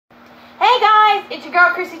guys, it's your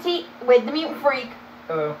girl Chrissy T with the Mutant Freak.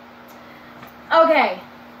 Hello. Okay,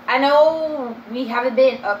 I know we haven't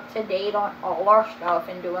been up to date on all our stuff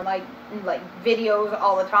and doing like videos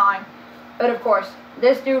all the time, but of course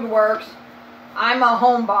this dude works. I'm a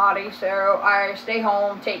homebody, so I stay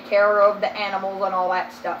home, take care of the animals and all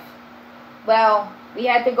that stuff. Well, we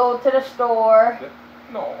had to go to the store.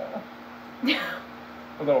 No.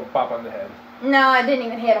 A little pop on the head. No, I didn't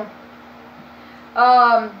even hit him.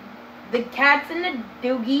 The cats and the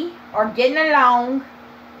doogie are getting along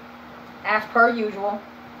as per usual.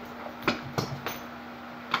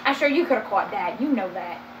 I'm sure you could have caught that. You know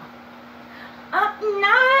that. Not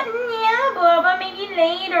yeah, Bubba. Maybe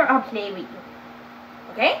later. I'll play with you.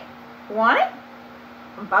 Okay? You want it?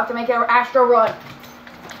 I'm about to make an Astro run.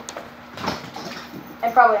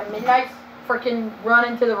 And probably a midnight freaking run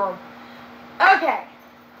into the room. Okay.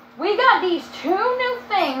 We got these two new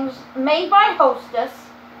things made by Hostess.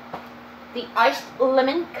 The iced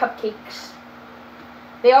lemon cupcakes.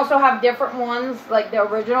 They also have different ones, like the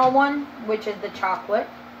original one, which is the chocolate.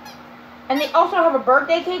 And they also have a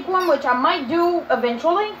birthday cake one, which I might do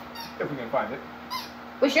eventually. If we can find it.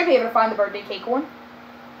 We should be able to find the birthday cake one.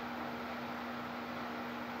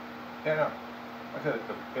 Yeah, no. I said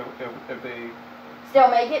if they... Still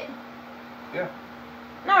make it? Yeah.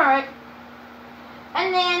 Alright.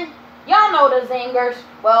 And then, y'all know the zingers.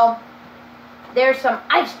 Well, there's some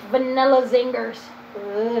iced vanilla zingers.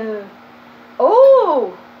 Ugh.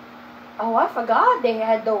 Oh! Oh, I forgot they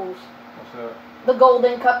had those. What's that? The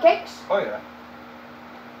golden cupcakes. Oh, yeah.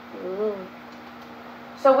 Ooh.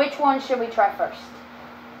 So which one should we try first?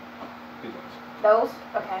 These ones. Those?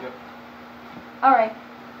 Okay. Yep. Alright.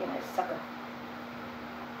 Give me a sucker.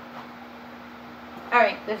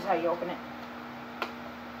 Alright, this is how you open it.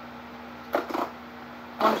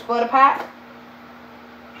 Want to split a pack?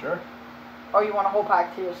 Sure. Or you want a whole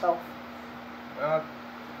pack to yourself?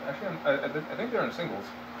 Actually, I think they're in singles.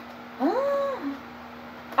 Ah.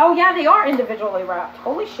 Oh yeah, they are individually wrapped.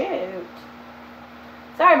 Holy shit.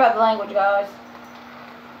 Sorry about the language, guys.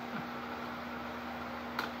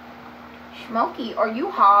 Smokey, are you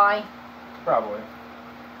high? Probably.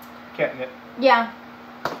 Catnip. Yeah.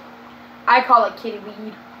 I call it kitty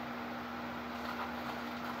weed.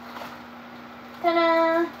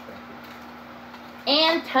 Ta-da!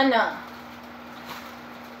 Antenna.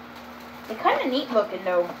 They're kind of neat looking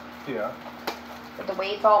though. Yeah. With the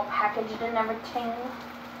way it's all packaged and everything.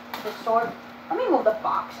 The store. Let me move the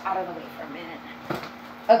box out of the way for a minute.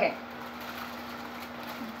 Okay.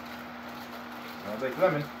 Smells like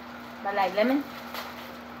lemon. Smell like lemon?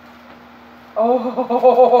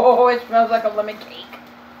 Oh, it smells like a lemon cake.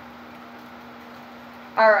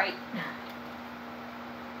 Alright.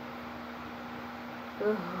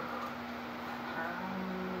 Ooh.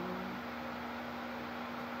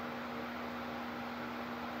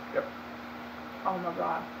 Yep. Oh my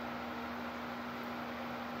god.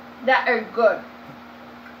 That is good.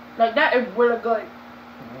 Like, that is really good.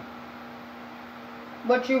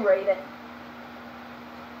 What you rate it?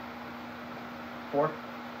 4.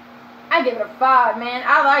 I give it a 5, man.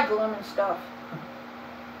 I like lemon stuff.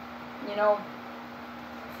 You know,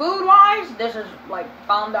 food-wise, this is like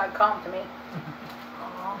bomb.com to me.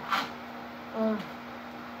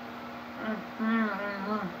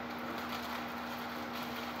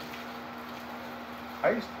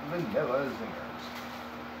 Iced vanilla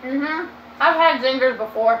zingers. I've had zingers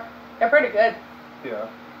before. They're pretty good. Yeah.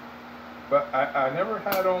 But I never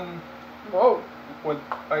had them Whoa. with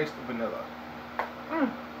iced vanilla.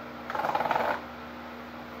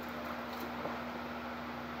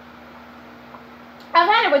 I've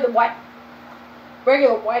had it with the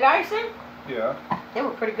regular white icing. Yeah. They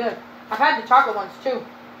were pretty good. I've had the chocolate ones too.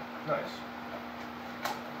 Nice.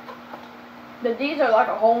 But these are like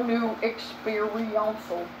a whole new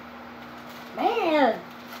experiential. Man,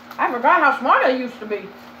 I forgot how smart I used to be.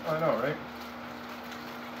 I know, right?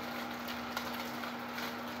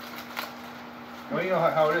 Well, you know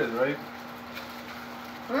how it is, right?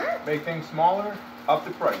 Make things smaller, up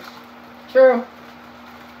the price. True.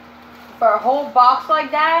 For a whole box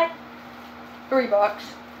like that, $3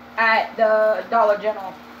 at the Dollar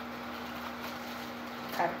General.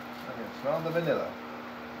 Okay. Okay, smell the vanilla.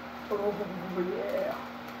 Oh yeah.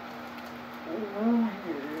 Oh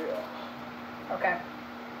yeah. Okay.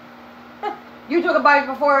 You took a bite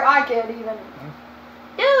before I could even.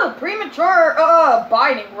 Dude, premature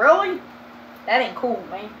biting, really? That ain't cool,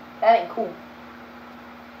 man. That ain't cool.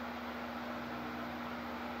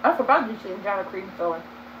 I forgot these things got a cream filling.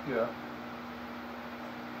 Yeah.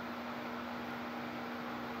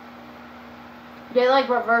 They like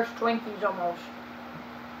reverse Twinkies almost.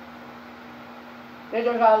 They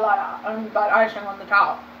just got a lot of icing on the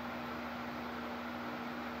top.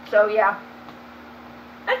 So yeah,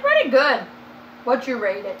 that's pretty good. What you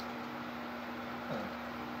rate it?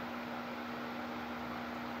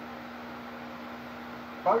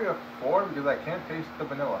 Probably a 4 because I can't taste the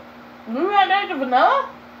vanilla. You had taste the vanilla?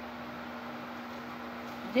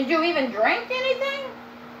 Did you even drink anything?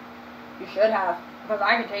 You should have, because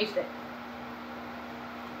I can taste it.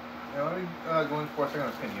 Yeah, let me go in for a second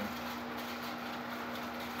opinion.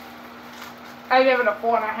 I give it a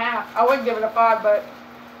 4.5. I would give it a 5, but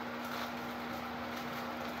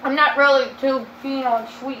I'm not really too keen on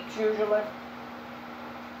sweets usually.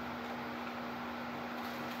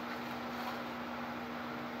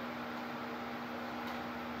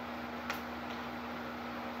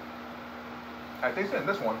 I taste it in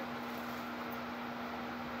this one.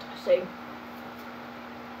 See.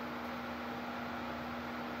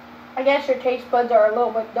 I guess your taste buds are a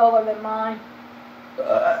little bit duller than mine.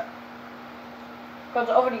 Because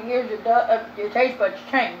over the years, your taste buds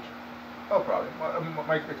change. Oh, probably. Well,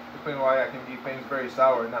 might explain why I can eat things very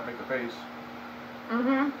sour and not make a face.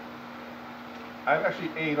 Mm-hmm. I've actually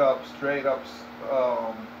ate up, straight up,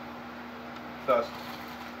 the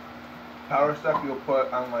powder stuff you'll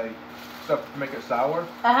put on, like, stuff to make it sour.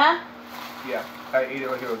 Uh-huh. Yeah, I ate it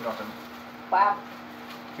like it was nothing. Wow.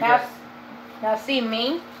 Because Now see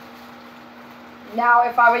me. Now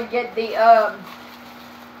if I would get the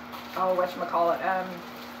whatchamacallit,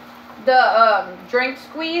 the drink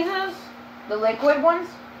squeezes, the liquid ones,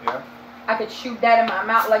 yeah, I could shoot that in my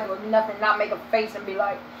mouth like it was nothing, not make a face and be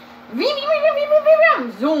like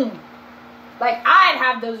zoom. Like I'd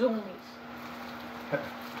have the zoomies.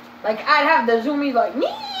 Like I'd have the zoomies like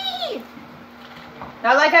me.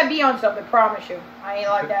 Not like I'd be on something, promise you. I ain't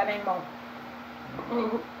like that anymore.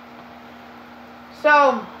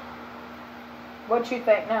 So, what you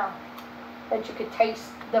think now? That you could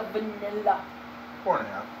taste the vanilla.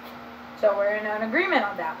 4.5. So we're in an agreement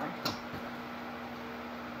on that one.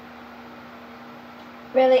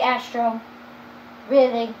 Really, Astro?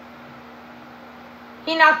 Really?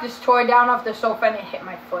 He knocked his toy down off the sofa and it hit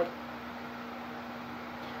my foot.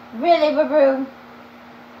 Really, Babu?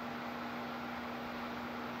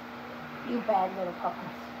 You bad little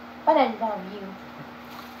puppers. But I love you.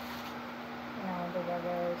 No, the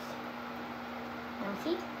others. Let me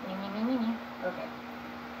see. Okay.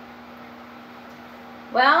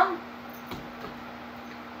 Well,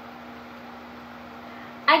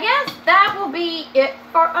 I guess that will be it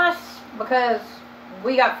for us because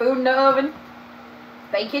we got food in the oven,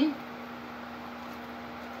 bacon.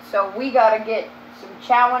 So we gotta get some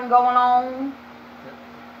chowing going on. Yep.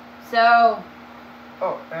 So.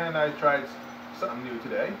 Oh, and I tried something new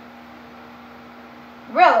today.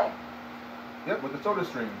 Really? Yep, with the soda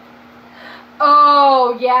stream.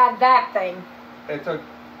 Oh, yeah, that thing. It took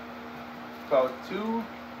about 2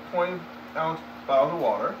 20-ounce bottles of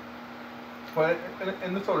water, put it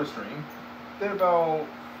in the soda stream, did about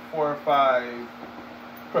 4 or 5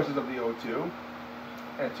 presses of the O2,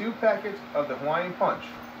 and 2 packets of the Hawaiian Punch.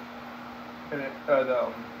 And it,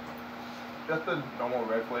 just the normal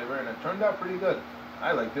red flavor, and it turned out pretty good.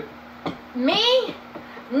 I liked it. Me?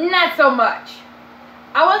 Not so much.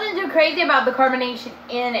 I wasn't too crazy about the carbonation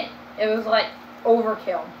in it. It was like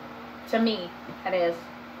overkill. To me, that is.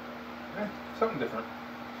 Something different.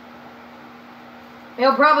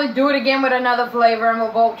 He'll probably do it again with another flavor and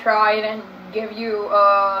we'll both try it and give you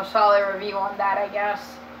a solid review on that, I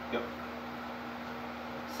guess. Yep.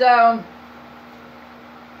 So.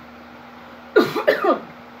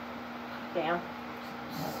 Damn.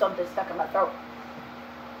 Something stuck in my throat.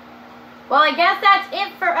 Well, I guess that's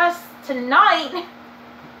it for us tonight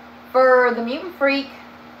for the Mutant Freak.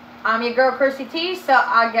 I'm your girl, Chrissy T, so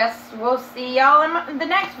I guess we'll see y'all in the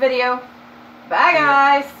next video. Bye,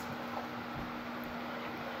 guys.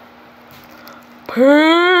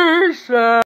 Peace out.